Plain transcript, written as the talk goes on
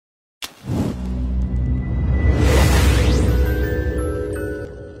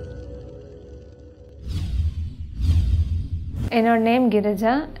என்னோட நேம்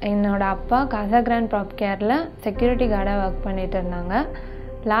கிரிஜா. என்னோட அப்பா CasaGrande Propcareல செக்யூரிட்டி கார்டாக ஒர்க் பண்ணிகிட்டு இருந்தாங்க.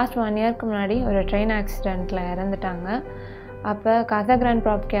 லாஸ்ட் 1 இயர்க்கு முன்னாடி ஒரு ட்ரெயின் ஆக்சிடெண்ட்டில் இறந்துட்டாங்க. அப்போ CasaGrande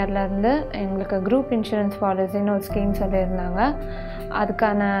Propcareலேருந்து எங்களுக்கு குரூப் இன்சூரன்ஸ் பாலிசின்னு ஒரு ஸ்கீம் சொல்லியிருந்தாங்க.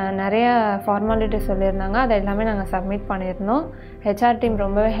 அதுக்கான நிறைய ஃபார்மாலிட்டி சொல்லியிருந்தாங்க. அதை எல்லாமே நாங்கள் சப்மிட் பண்ணியிருந்தோம். ஹெச்ஆர் டீம்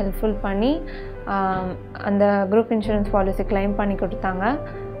ரொம்பவே ஹெல்ப்ஃபுல் பண்ணி அந்த குரூப் இன்சூரன்ஸ் பாலிசி கிளைம் பண்ணி கொடுத்தாங்க.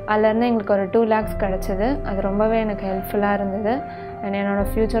 அதுலேருந்து எங்களுக்கு ஒரு 2 lakhs கிடச்சிது. அது ரொம்பவே எனக்கு ஹெல்ப்ஃபுல்லாக இருந்தது அண்ட் என்னோடய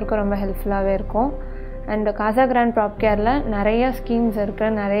ஃப்யூச்சருக்கும் ரொம்ப ஹெல்ப்ஃபுல்லாகவே இருக்கும். அண்ட் CasaGrande Propcareல நிறைய ஸ்கீம்ஸ்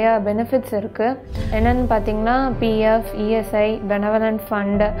இருக்குது, நிறைய பெனிஃபிட்ஸ் இருக்குது. என்னென்னு பார்த்திங்கன்னா PF, ESI, benevolent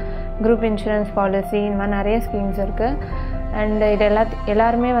fund, group insurance policy, இந்த மாதிரி நிறைய ஸ்கீம்ஸ் இருக்குது. அண்ட் இது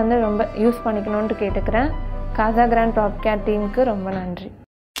எல்லாருமே ரொம்ப யூஸ் பண்ணிக்கணுன்ட்டு கேட்டுக்கிறேன். CasaGrande Propcare டீமுக்கு ரொம்ப நன்றி.